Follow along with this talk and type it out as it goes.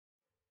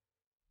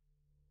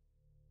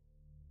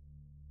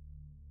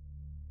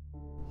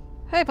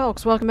Hey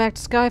folks, welcome back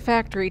to Sky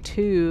Factory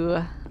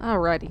 2.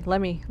 Alrighty, let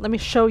me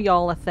show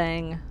y'all a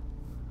thing.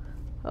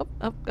 Oh,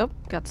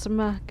 got some,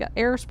 got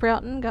air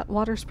sprouting, got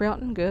water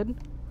sprouting, good.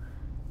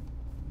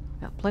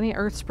 Got plenty of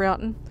earth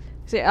sprouting.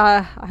 See,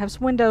 I have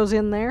some windows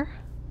in there.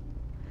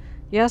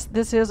 Yes,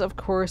 this is, of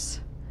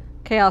course,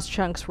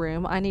 Chaoschunk's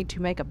room. I need to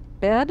make a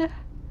bed.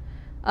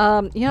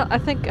 Yeah, I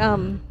think,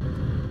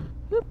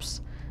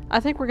 oops. I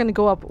think we're gonna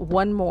go up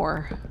one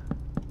more.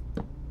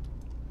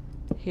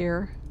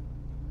 Here.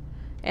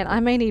 And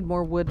I may need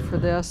more wood for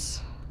this,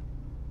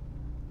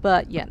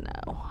 but you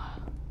know.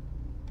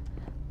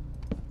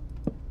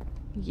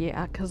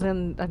 Yeah, because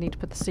then I need to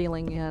put the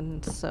ceiling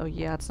in, so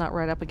yeah, it's not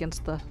right up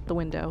against the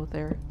window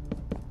there.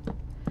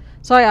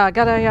 So yeah, I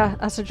got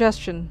a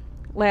suggestion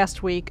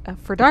last week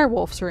for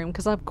Direwolf's room,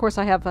 because of course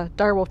I have a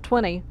Direwolf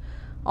 20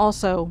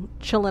 also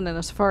chilling in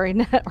a Safari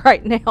net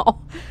right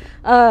now.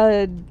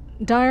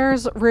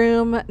 Dire's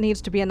room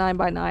needs to be a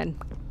 9x9.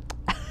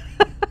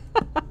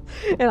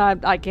 And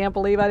I can't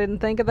believe I didn't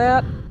think of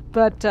that,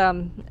 but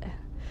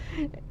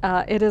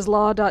it is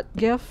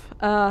law.gif.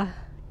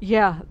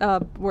 Yeah,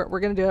 we're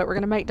gonna do it. We're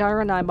gonna make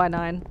Dire a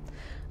 9x9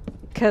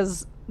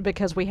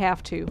 because we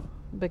have to,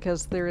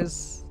 because there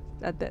is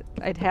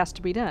it has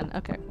to be done.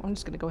 Okay, I'm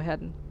just gonna go ahead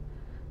and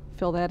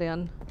fill that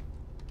in.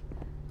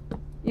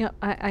 Yeah,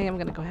 I am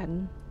gonna go ahead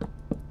and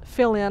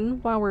fill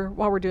in while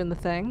we're doing the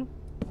thing.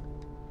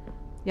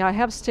 Yeah, I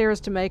have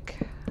stairs to make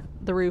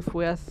the roof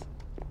with.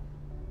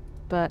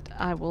 But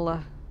I will,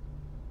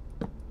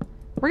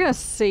 we're gonna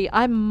see.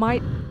 I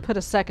might put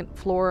a second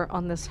floor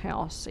on this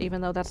house,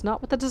 even though that's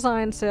not what the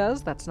design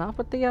says. That's not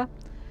what the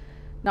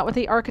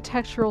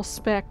architectural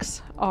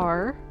specs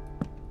are.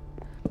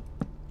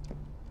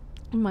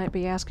 You might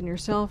be asking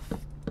yourself,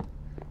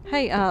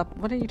 hey,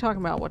 what are you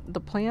talking about? What, the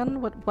plan?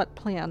 What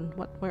plan?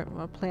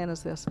 What plan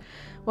is this?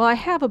 Well, I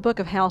have a book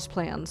of house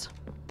plans,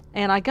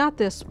 and I got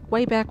this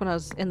way back when I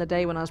was in the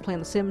day when I was playing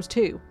The Sims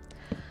 2.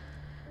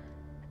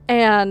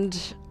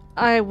 And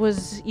I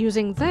was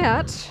using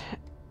that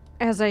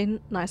as a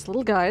nice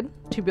little guide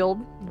to build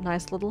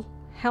nice little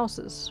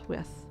houses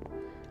with.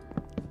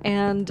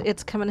 And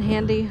it's come in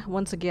handy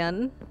once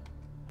again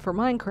for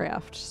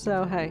Minecraft.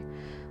 So hey,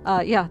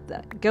 yeah,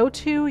 go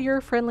to your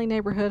friendly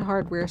neighborhood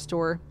hardware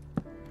store.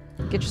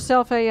 Get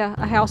yourself a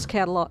house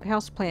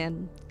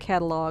plan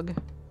catalog.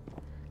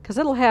 Because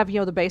it'll have, you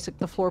know,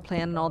 the floor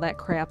plan and all that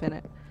crap in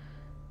it.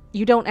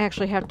 You don't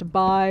actually have to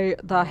buy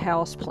the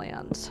house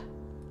plans.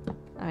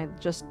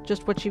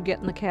 Just what you get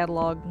in the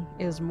catalog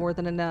is more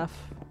than enough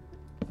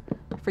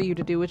for you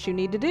to do what you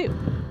need to do.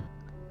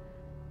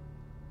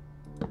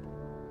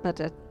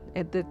 But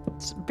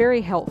it's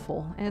very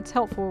helpful, and it's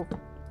helpful,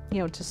 you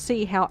know, to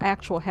see how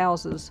actual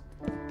houses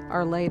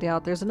are laid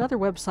out. There's another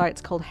website,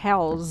 it's called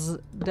Houzz,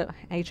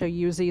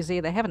 H-O-U-Z-Z.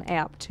 They have an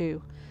app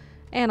too,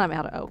 and I'm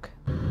out of oak.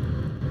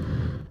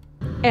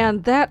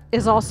 And that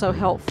is also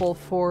helpful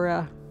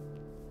for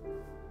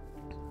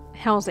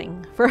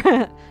housing, for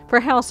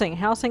housing.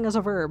 Housing is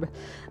a verb.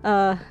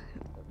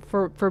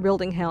 For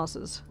building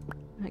houses.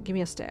 Right, give me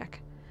a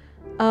stack.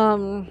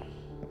 Do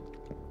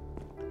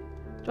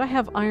I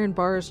have iron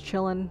bars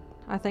chilling?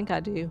 I think I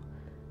do.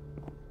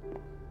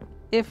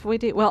 If we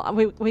do, well,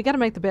 we gotta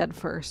make the bed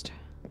first.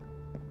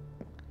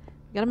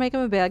 Gotta make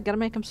him a bed, gotta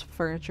make him some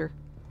furniture.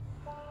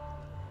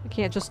 We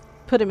can't just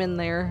put him in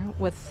there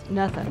with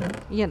nothing.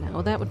 You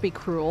know, that would be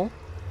cruel.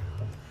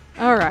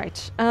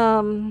 Alright,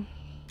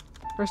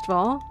 first of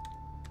all,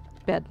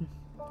 bed.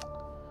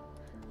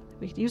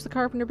 We could use the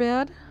carpenter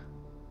bed,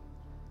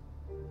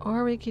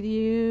 or we could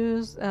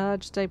use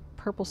just a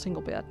purple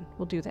single bed.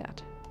 We'll do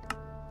that.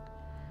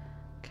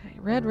 Okay,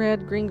 red,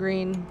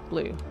 green,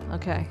 blue.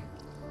 Okay.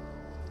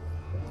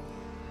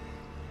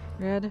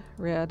 Red,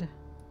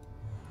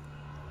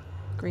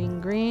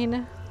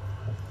 green,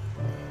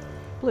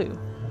 blue.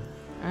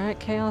 Alright,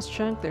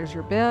 Chaoschunk, there's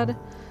your bed.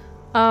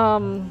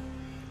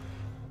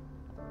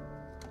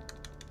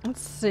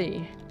 Let's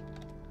see.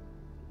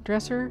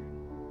 Dresser?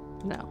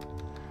 No.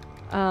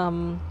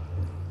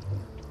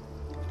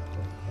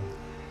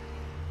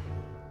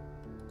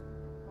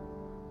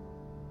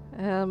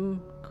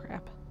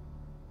 Crap.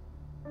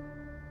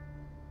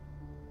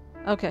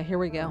 Okay, here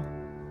we go.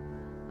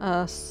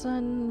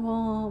 Sun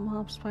wall,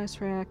 mop,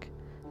 spice rack.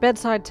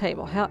 Bedside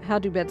table. How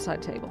do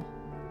bedside table?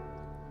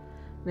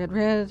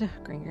 Red,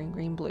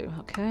 green, blue.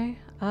 Okay.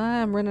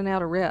 I'm running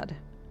out of red.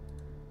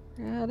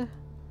 Red,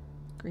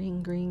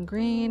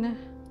 green.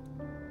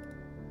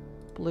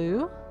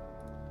 Blue.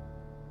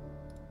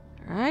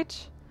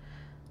 Alright.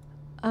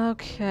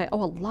 Okay.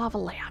 Oh, a lava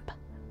lamp.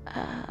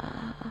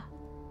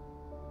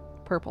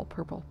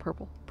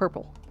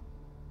 Purple.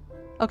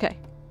 Okay.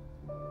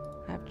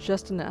 I have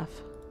just enough.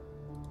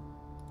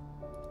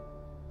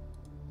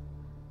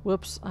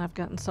 Whoops, I've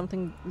gotten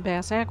something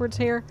bass-ackwards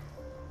here.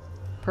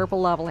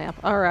 Purple lava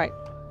lamp. Alright.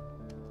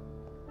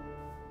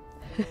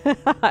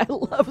 I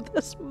love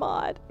this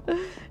mod.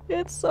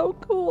 It's so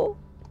cool.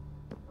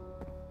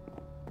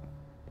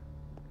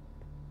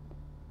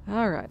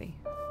 Alrighty.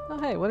 Oh,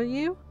 hey, what are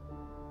you?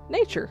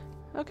 Nature.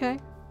 Okay.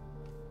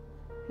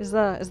 Is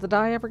the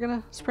dye ever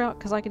gonna sprout?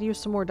 Because I could use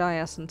some more dye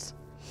essence.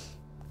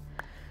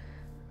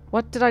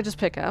 What did I just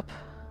pick up?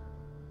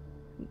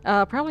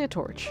 Probably a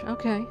torch.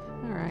 Okay.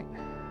 Alright.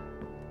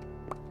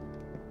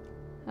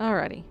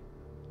 Alrighty.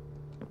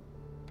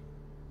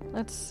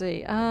 Let's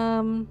see.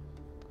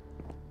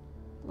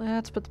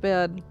 Let's put the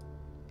bed.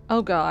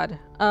 Oh god.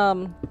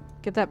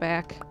 Get that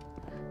back.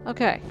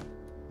 Okay.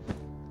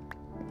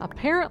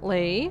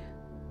 Apparently...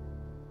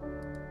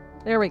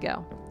 There we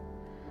go.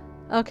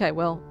 Okay,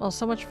 well,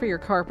 so much for your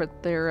carpet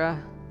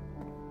there,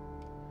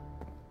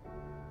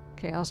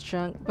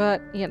 Chaoschunk,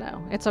 but, you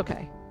know, it's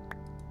okay.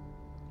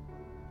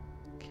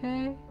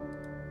 Okay.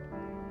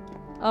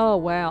 Oh,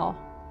 wow.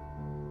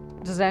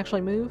 Does it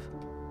actually move?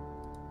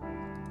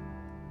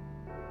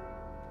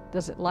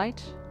 Does it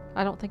light?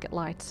 I don't think it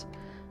lights.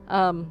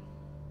 I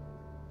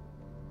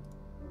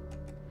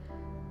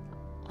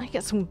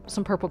get some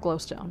purple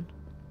glowstone.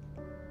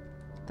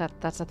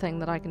 That's a thing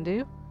that I can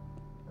do.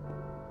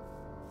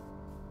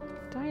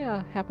 Did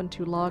I happen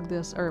to log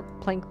this or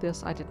plank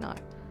this? I did not.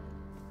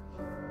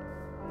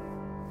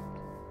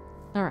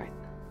 Alright.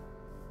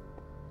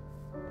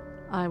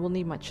 I will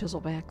need my chisel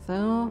back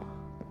though.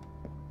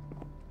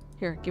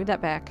 Here, give me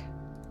that back.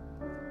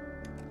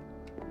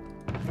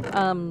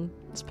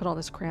 Let's put all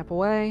this crap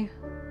away.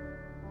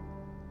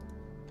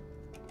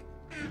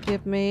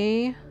 Give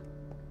me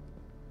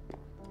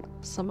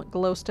some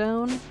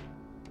glowstone.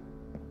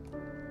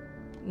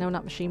 No,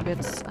 not machine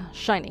bits.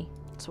 Shiny.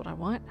 That's what I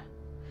want.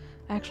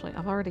 Actually,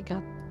 I've already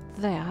got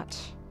that.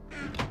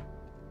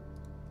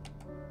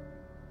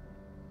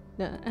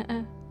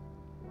 No,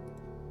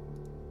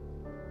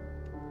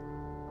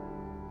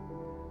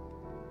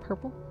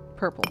 Purple?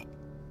 Purple.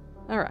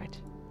 Alright.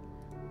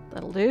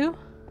 That'll do.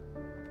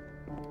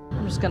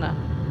 I'm just gonna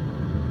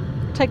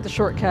take the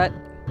shortcut.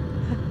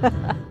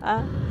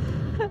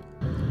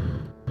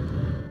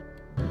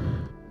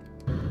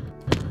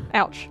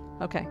 Ouch.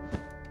 Okay.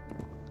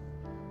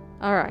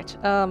 Alright.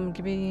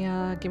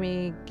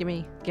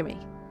 Gimme.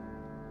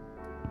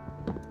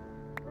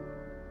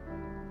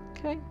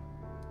 Okay.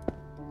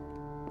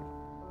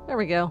 There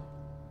we go.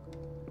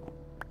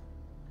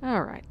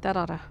 Alright, that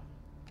ought to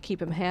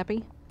keep him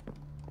happy.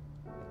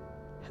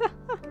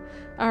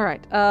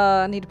 Alright,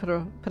 I need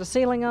to put a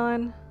ceiling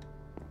on.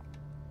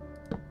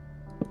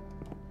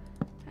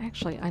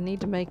 Actually, I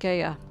need to make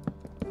a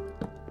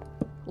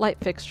light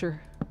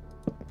fixture.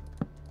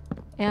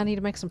 And I need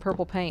to make some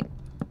purple paint.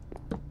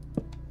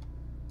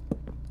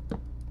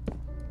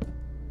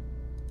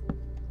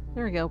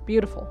 There we go,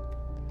 beautiful.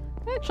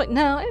 Actually,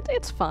 no,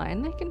 it's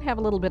fine. They can have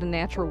a little bit of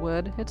natural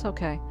wood. It's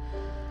okay.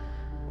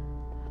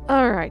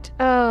 Alright,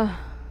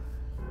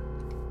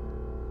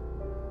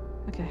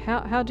 okay,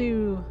 how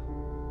do...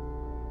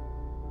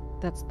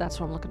 That's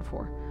what I'm looking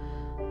for.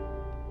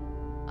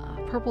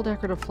 Purple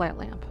decorative flat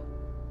lamp.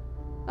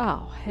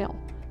 Oh, hell.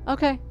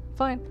 Okay,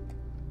 fine.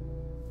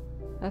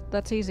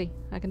 That's easy.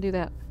 I can do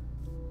that.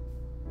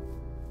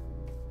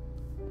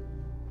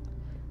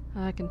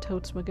 I can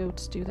totes my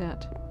goats do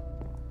that.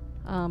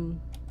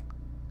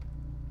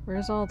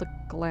 Where's all the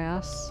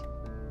glass?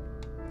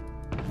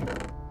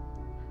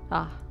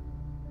 Ah.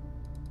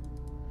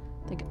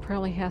 I think it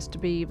probably has to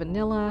be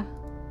vanilla.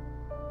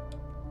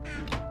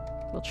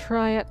 We'll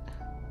try it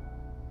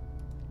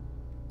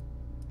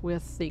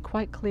with the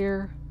quite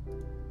clear.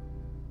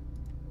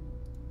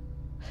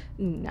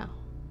 No.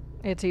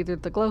 It's either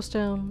the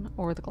glowstone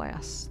or the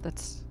glass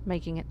that's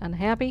making it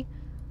unhappy.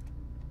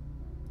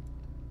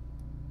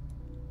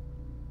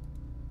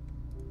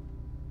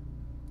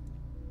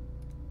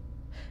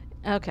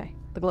 Okay,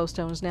 the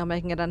glowstone is now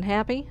making it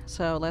unhappy,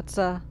 so let's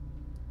put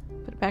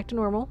it back to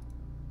normal.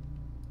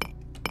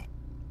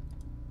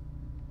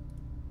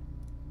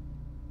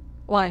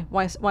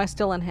 Why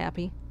still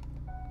unhappy?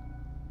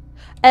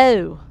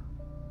 Oh!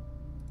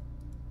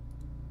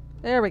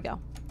 There we go.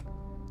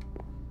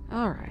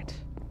 Alright.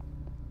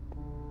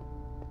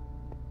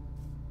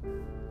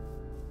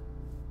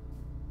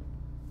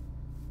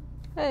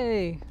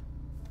 Hey!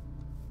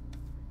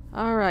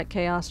 Alright,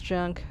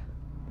 Chaoschunk.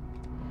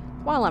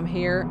 While I'm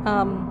here,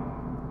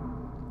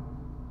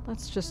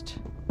 let's just...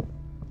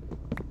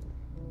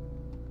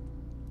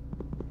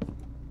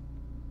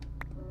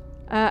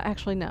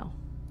 actually, no.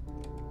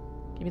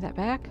 Give me that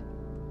back.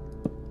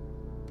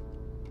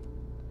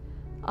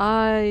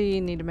 I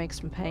need to make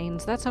some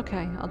panes. That's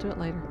okay. I'll do it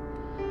later.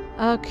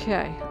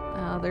 Okay.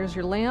 There's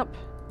your lamp.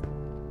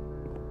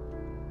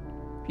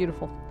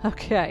 Beautiful.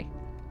 Okay.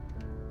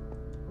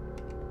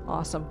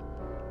 Awesome.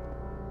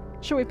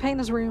 Should we paint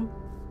his room?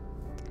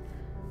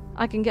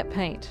 I can get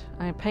paint.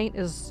 Paint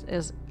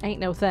is ain't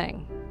no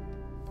thing.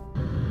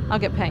 I'll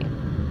get paint.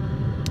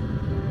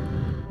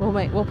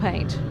 We'll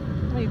paint.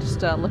 Let me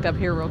just look up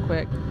here real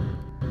quick.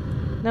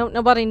 No,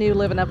 nobody new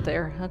living up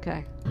there.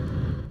 Okay.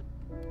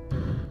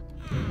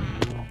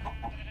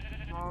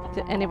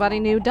 Did anybody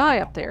new die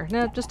up there?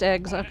 No, just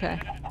eggs. Okay.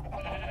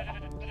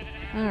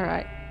 All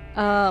right.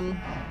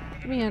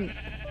 Come in.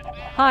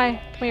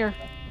 Hi, come here.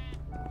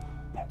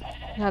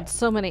 Had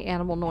so many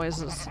animal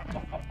noises.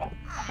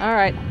 All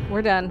right,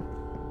 we're done.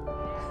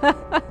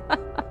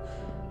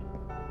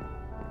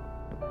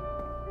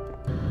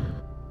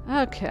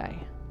 Okay.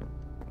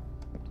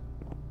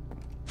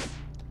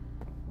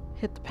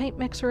 Hit the paint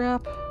mixer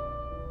up.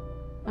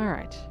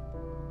 Alright.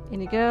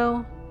 In you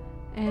go.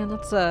 And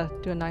let's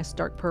do a nice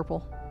dark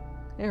purple.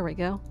 There we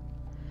go.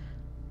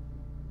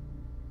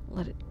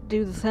 Let it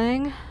do the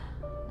thing.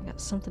 I got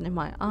something in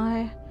my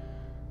eye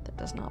that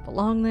does not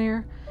belong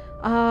there.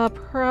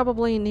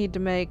 Probably need to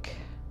make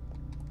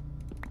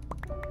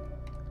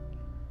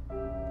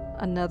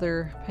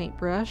another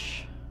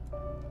paintbrush.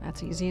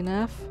 That's easy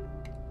enough.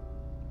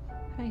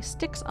 Any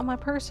sticks on my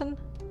person?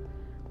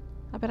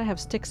 I bet I have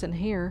sticks in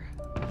here.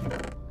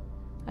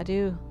 I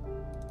do.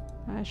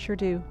 I sure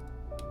do.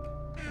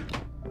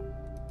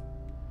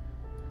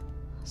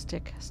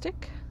 Stick,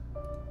 stick.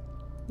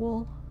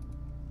 Wool.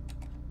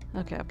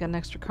 Okay, I've got an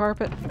extra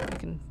carpet. I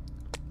can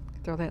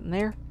throw that in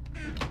there.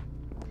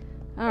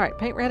 Alright,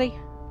 paint ready?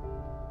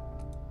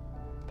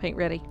 Paint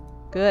ready.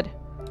 Good.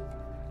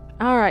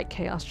 Alright,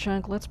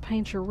 Chaoschunk, let's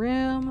paint your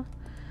room.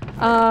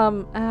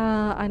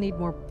 I need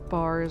more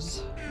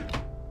bars.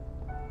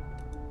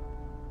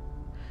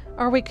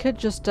 Or we could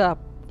just,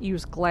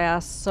 use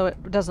glass so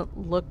it doesn't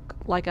look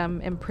like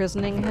I'm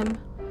imprisoning him.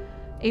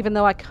 Even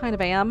though I kind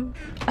of am.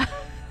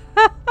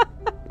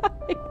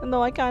 Even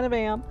though I kind of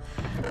am.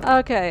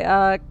 Okay,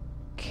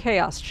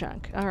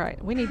 Chaoschunk.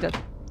 Alright, we need to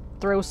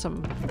throw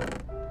some...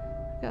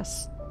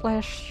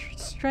 splash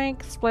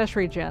strength, splash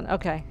regen.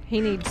 Okay,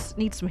 he needs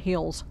some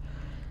heals.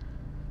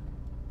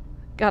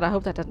 God, I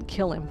hope that doesn't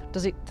kill him.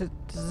 Does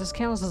this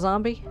count as a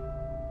zombie?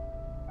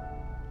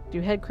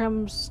 Do head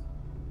clones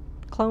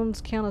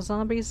count as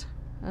zombies?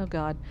 Oh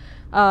god.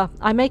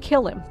 I may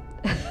kill him.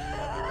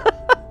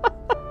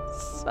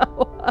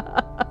 So,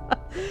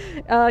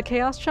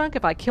 Chaoschunk,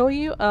 if I kill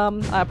you,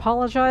 I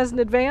apologize in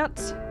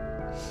advance.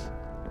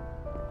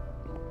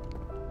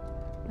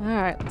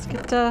 Alright, let's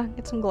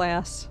get some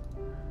glass.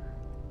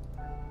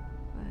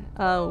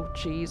 Oh,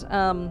 jeez.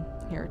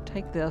 Here,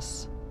 take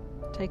this.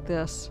 Take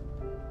this.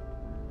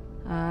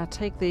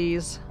 Take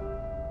these.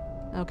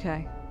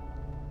 Okay.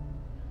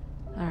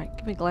 Alright,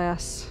 give me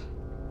glass.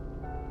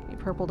 Give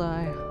me purple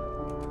dye.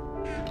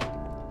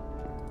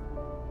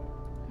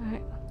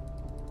 Alright.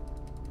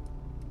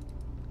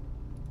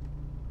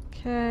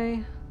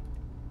 Okay.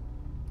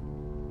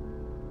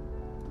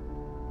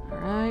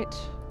 Alright.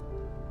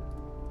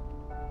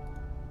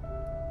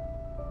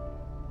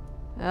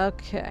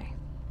 Okay.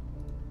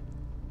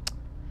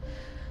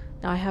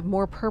 Now I have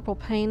more purple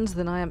panes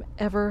than I am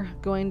ever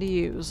going to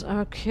use.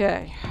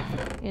 Okay.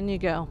 In you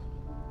go.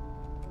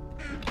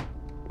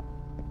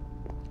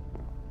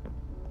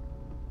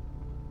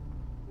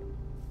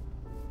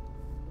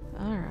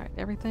 Alright,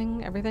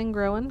 everything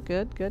growing.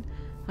 Good, good.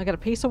 I got a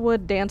piece of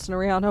wood dancing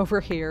around over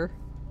here.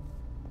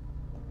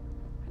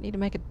 I need to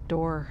make a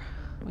door.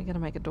 We gotta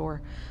make a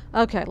door.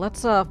 Okay,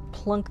 let's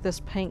plunk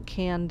this paint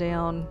can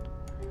down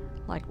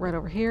like right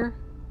over here.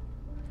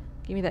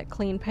 Give me that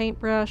clean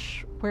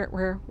paintbrush.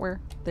 Where?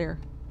 There.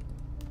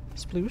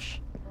 Sploosh.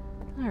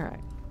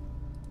 Alright.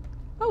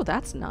 Oh,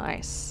 that's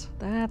nice.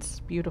 That's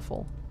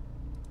beautiful.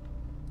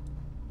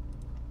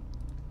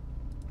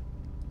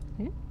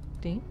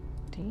 D.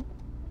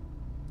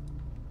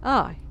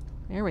 Ah,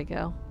 there we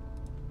go.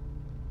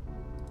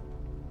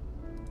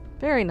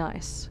 Very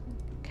nice.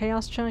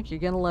 Chaoschunk, you're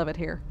gonna love it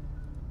here.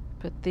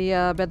 Put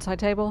the bedside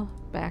table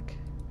back.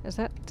 Does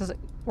it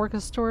work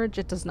as storage?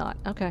 It does not.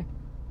 Okay.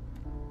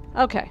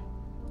 Okay.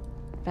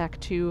 Back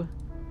to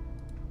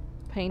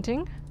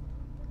painting.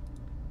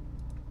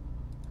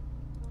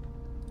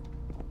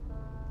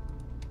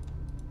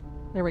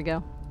 There we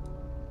go.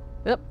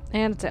 Yep,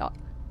 and it's out.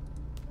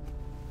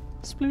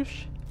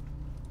 Sploosh.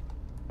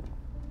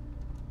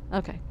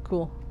 Okay,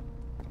 cool.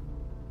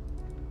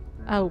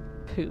 Oh,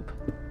 poop.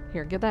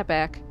 Here, give that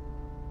back.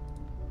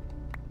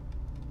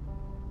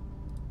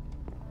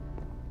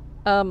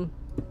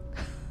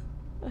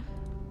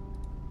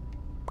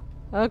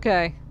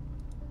 Okay.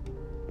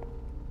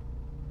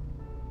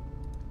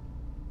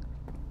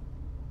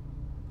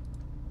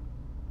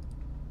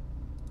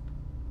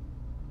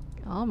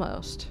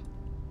 Almost.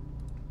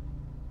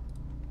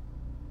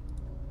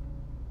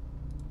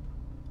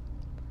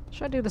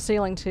 Should I do the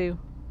ceiling too?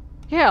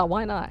 Yeah,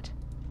 why not?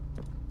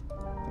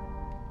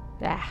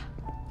 Ah.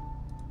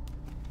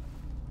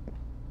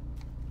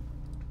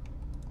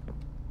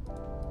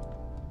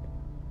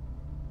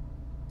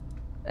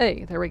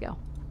 Hey, there we go.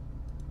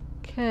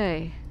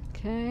 Okay,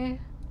 okay.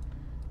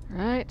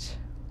 Right.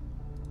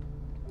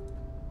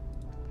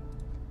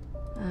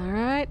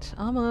 Alright,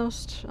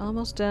 almost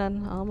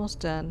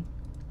done.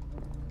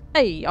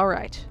 Hey,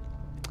 alright.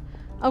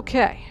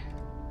 Okay.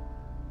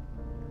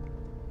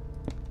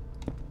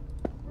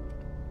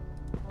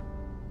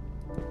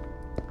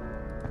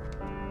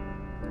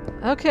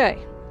 Okay.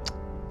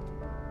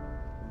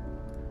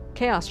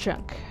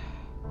 Chaoschunk.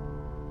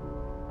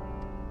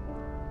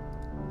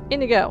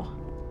 In you go.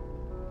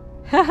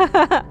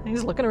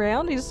 He's looking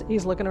around.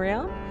 He's looking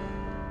around.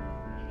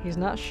 He's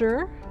not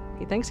sure.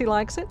 He thinks he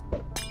likes it.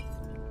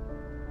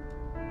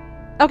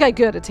 Okay,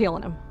 good. It's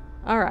healing him.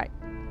 Alright.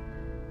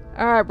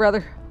 Alright,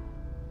 brother.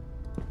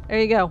 There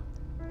you go.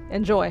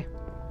 Enjoy.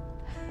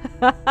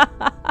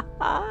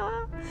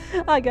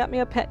 I got me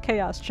a pet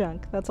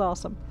Chaoschunk. That's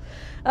awesome.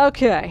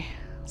 Okay,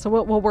 so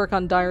we'll work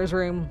on Dyer's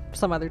room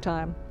some other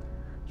time.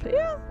 But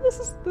yeah,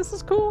 this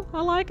is cool.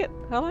 I like it.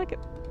 I like it.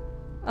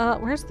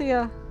 Where's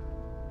the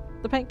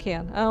paint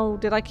can? Oh,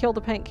 did I kill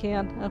the paint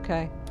can?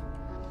 Okay.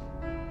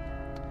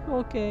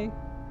 Okay.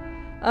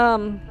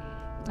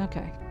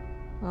 Okay.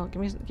 Well,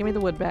 give me the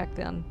wood back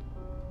then.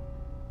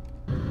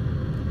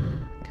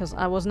 Because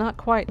I was not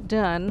quite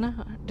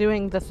done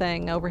doing the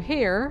thing over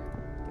here.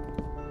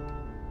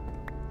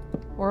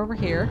 Or over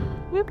here.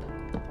 Whoop.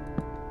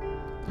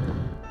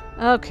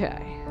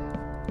 Okay.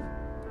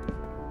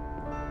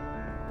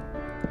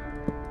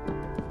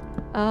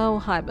 Oh,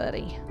 hi,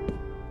 buddy.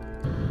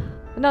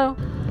 No.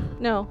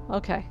 No.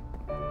 Okay.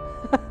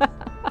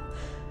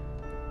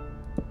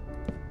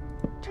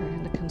 Turn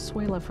into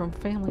Consuela from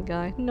Family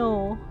Guy.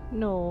 No.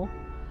 No.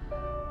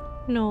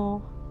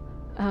 No.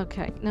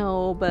 Okay.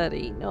 No,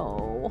 buddy.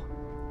 No.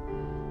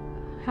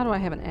 How do I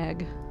have an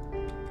egg?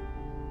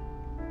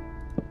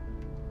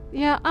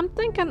 Yeah, I'm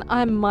thinking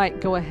I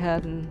might go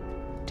ahead and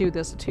do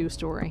this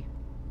 2-story.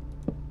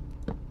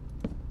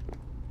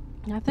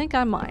 I think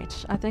I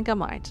might. I think I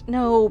might.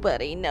 No,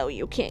 buddy. No,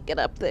 you can't get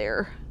up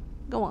there.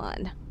 Go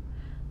on.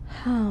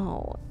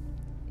 Oh.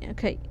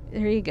 Okay,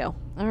 there you go.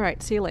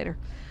 Alright, see you later.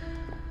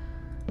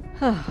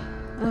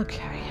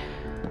 Okay.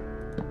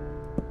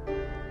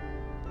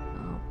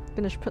 I'll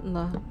finish putting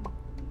the...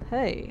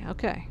 Hey,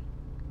 okay.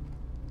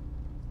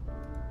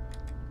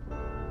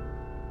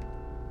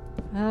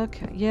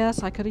 Okay,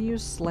 yes, I could have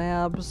used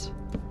slabs.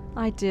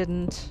 I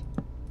didn't.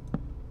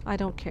 I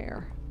don't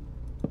care.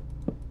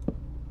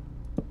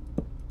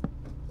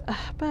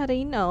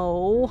 Buddy,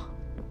 no.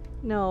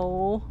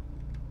 No.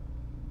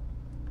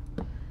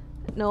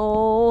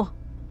 No.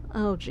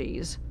 Oh,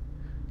 jeez.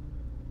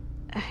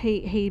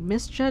 He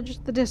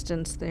misjudged the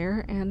distance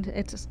there, and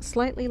it's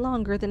slightly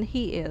longer than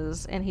he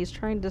is, and he's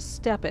trying to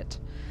step it.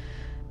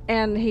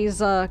 And he's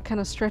kind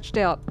of stretched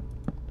out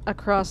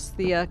across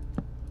the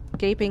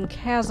gaping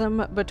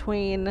chasm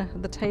between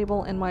the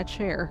table and my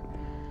chair.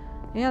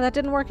 Yeah, that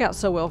didn't work out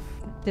so well,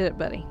 did it,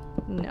 buddy?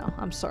 No,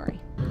 I'm sorry.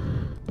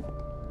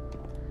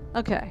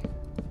 Okay.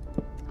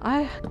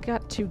 I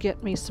got to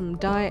get me some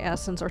dye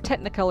essence, or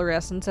Technicolor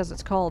essence as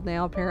it's called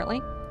now,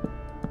 apparently.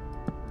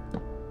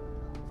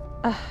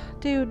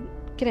 Dude,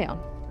 get down.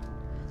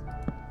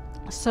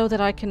 So that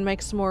I can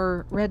make some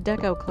more red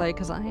deco clay,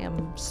 because I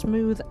am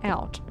smooth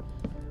out.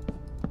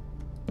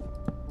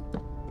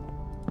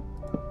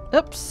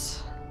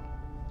 Oops.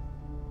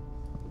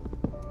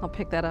 I'll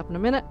pick that up in a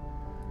minute.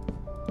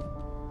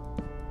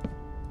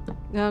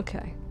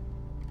 Okay.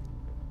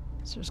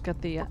 So just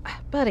got the,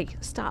 buddy,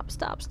 stop,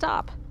 stop,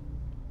 stop.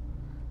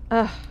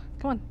 Come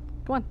on,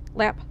 come on,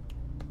 lap.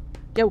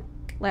 Yo,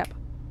 lap.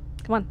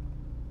 Come on.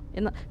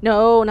 In the,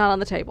 no, not on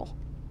the table.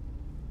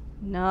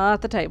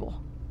 Not the table.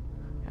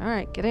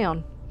 Alright, get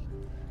down.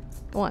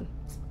 Go on.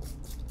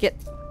 Get.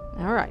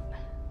 Alright.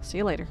 See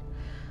you later.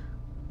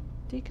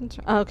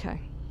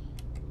 Okay.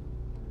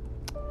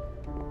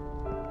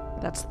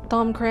 That's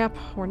thumb crap.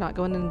 We're not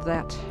going into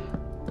that.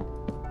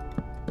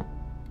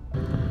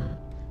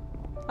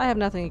 I have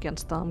nothing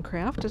against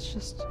Thumbcraft, it's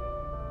just...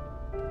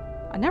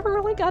 I never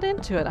really got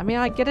into it. I mean,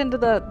 I get into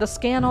the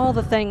scan all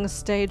the things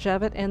stage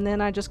of it, and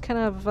then I just kind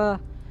of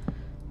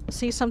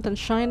see something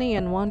shiny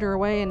and wander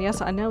away, and yes,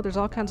 I know there's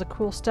all kinds of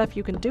cool stuff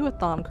you can do with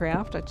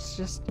Thumbcraft, it's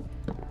just...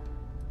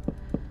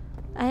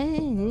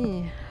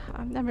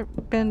 I've never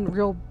been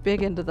real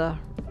big into the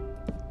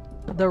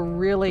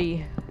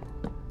really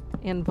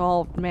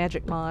involved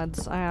magic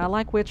mods. I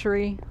like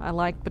Witchery, I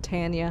like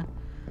Botania,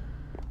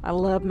 I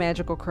love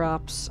magical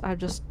crops. I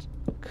just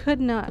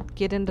could not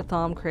get into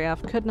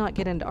Thumbcraft, could not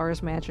get into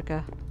Ars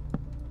Magica.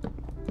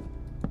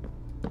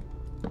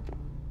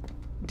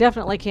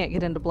 Definitely can't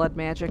get into Blood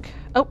Magic.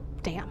 Oh,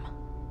 damn.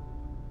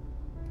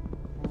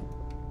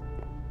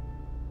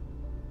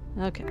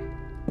 Okay.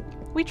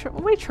 We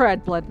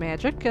tried Blood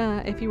Magic,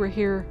 if you were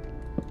here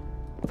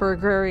for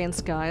Agrarian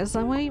Skies,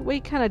 and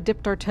we kind of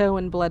dipped our toe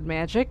in Blood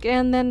Magic,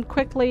 and then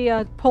quickly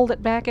pulled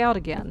it back out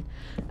again.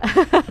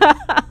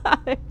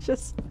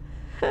 Just...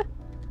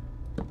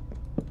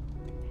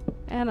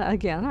 And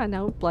again, I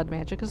know Blood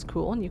Magic is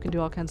cool, and you can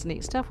do all kinds of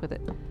neat stuff with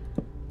it.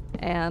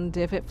 And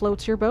if it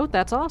floats your boat,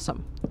 that's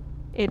awesome.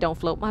 It don't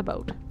float my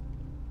boat.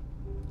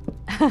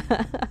 But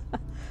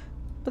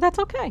that's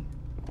okay.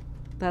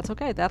 That's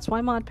okay. That's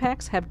why mod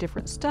packs have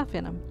different stuff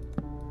in them.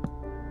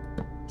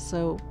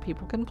 So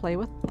people can play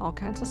with all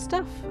kinds of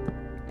stuff.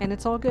 And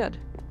it's all good.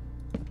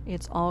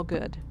 It's all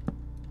good.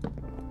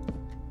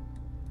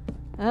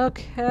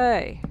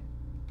 Okay.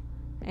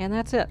 And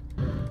that's it.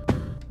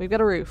 We've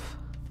got a roof.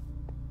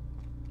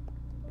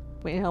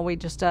 We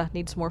just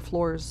need some more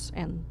floors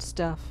and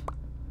stuff.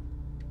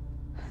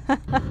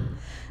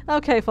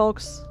 Okay,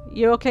 folks.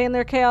 You okay in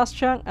there,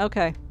 Chaoschunk?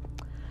 Okay.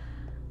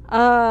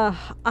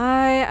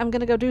 I am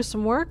gonna go do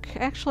some work.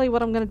 Actually,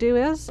 what I'm gonna do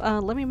is,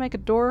 let me make a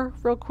door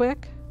real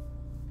quick.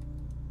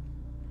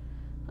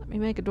 Let me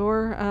make a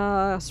door.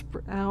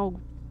 Oh,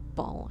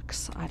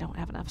 bollocks. I don't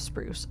have enough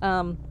spruce.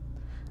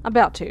 I'm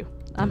about to.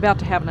 I'm about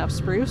to have enough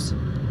spruce.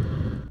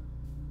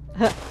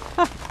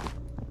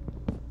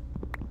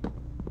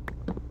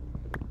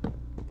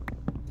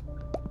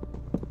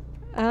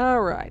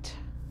 Alright.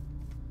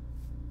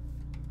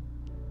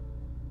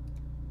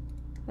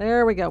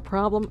 There we go.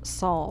 Problem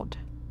solved.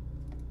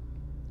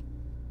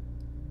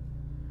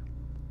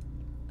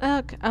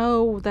 Okay.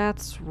 Oh,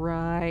 that's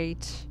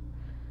right.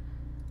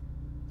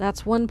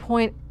 That's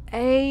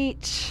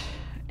 1.8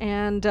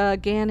 and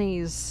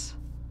Ganny's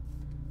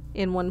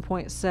in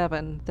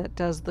 1.7 that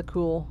does the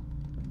cool.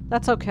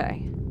 That's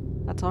okay.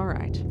 That's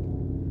alright.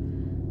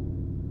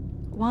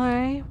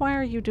 Why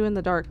are you doing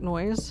the dark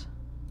noise?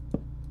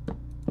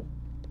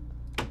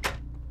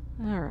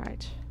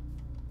 Alright.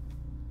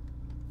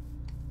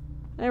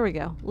 There we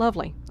go.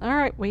 Lovely.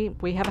 Alright,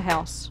 we have a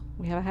house.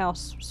 We have a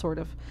house, sort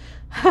of.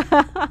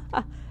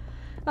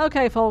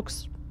 Okay,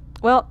 folks.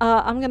 Well,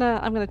 I'm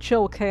gonna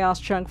chill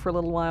Chaoschunk for a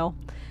little while.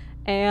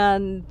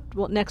 And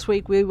well, next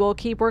week we will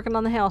keep working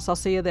on the house. I'll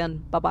see you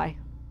then. Bye-bye.